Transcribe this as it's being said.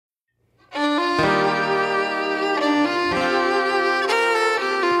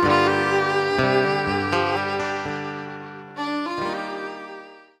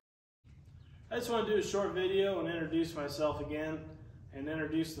want to do a short video and introduce myself again and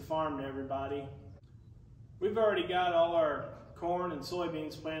introduce the farm to everybody. We've already got all our corn and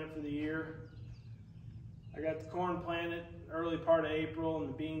soybeans planted for the year. I got the corn planted early part of April and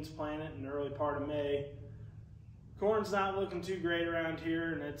the beans planted in the early part of May. Corn's not looking too great around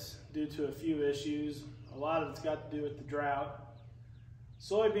here, and it's due to a few issues. A lot of it's got to do with the drought.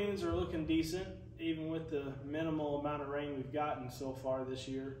 Soybeans are looking decent, even with the minimal amount of rain we've gotten so far this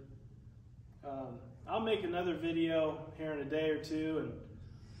year. I'll make another video here in a day or two and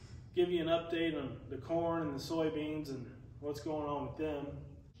give you an update on the corn and the soybeans and what's going on with them.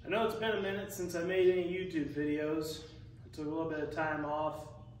 I know it's been a minute since I made any YouTube videos. I took a little bit of time off,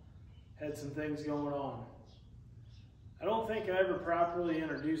 had some things going on. I don't think I ever properly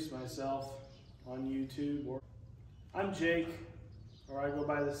introduced myself on YouTube. I'm Jake, or I go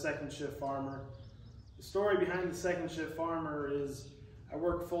by the Second Shift Farmer. The story behind the Second Shift Farmer is I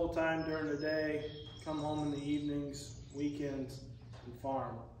work full-time during the day, come home in the evenings, weekends, and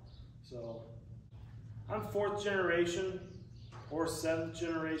farm. So I'm 4th generation or 7th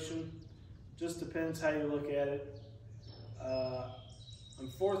generation, just depends how you look at it. I'm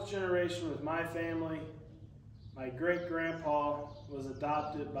 4th generation with my family. My great-grandpa was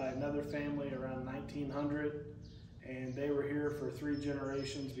adopted by another family around 1900, and they were here for 3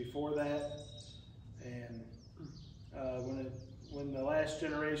 generations before that. And when the last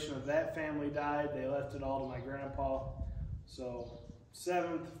generation of that family died, they left it all to my grandpa. So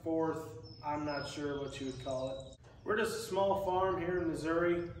 7th, 4th, I'm not sure what you would call it. We're just a small farm here in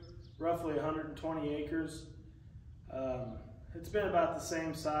Missouri, roughly 120 acres. It's been about the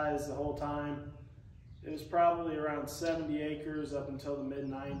same size the whole time. It was probably around 70 acres up until the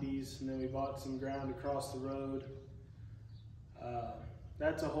mid-90s, and then we bought some ground across the road.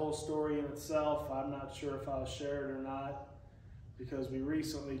 That's a whole story in itself. I'm not sure if I'll share it or not, because we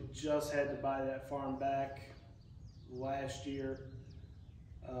recently just had to buy that farm back last year.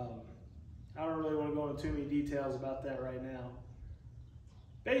 I don't really want to go into too many details about that right now.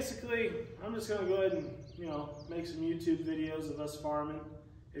 Basically, I'm just going to go ahead and, make some YouTube videos of us farming.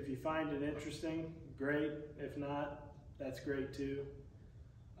 If you find it interesting, great. If not, that's great too.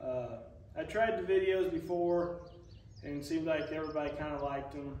 I tried the videos before and it seemed like everybody kind of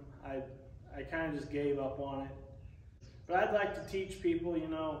liked them. I kind of just gave up on it. But I'd like to teach people,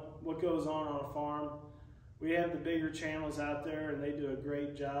 what goes on a farm. We have the bigger channels out there and they do a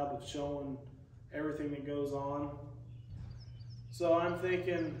great job of showing everything that goes on. So I'm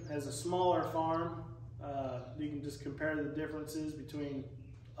thinking as a smaller farm, you can just compare the differences between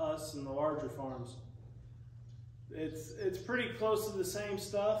us and the larger farms. It's pretty close to the same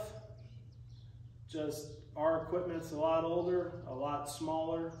stuff, just our equipment's a lot older, a lot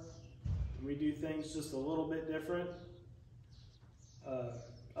smaller, and we do things just a little bit different.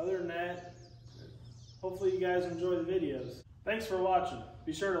 Other than that, hopefully you guys enjoy the videos. Thanks for watching.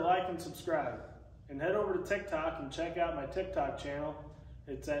 Be sure to like and subscribe, and head over to TikTok and check out my TikTok channel.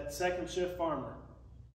 It's at Second Shift Farmer.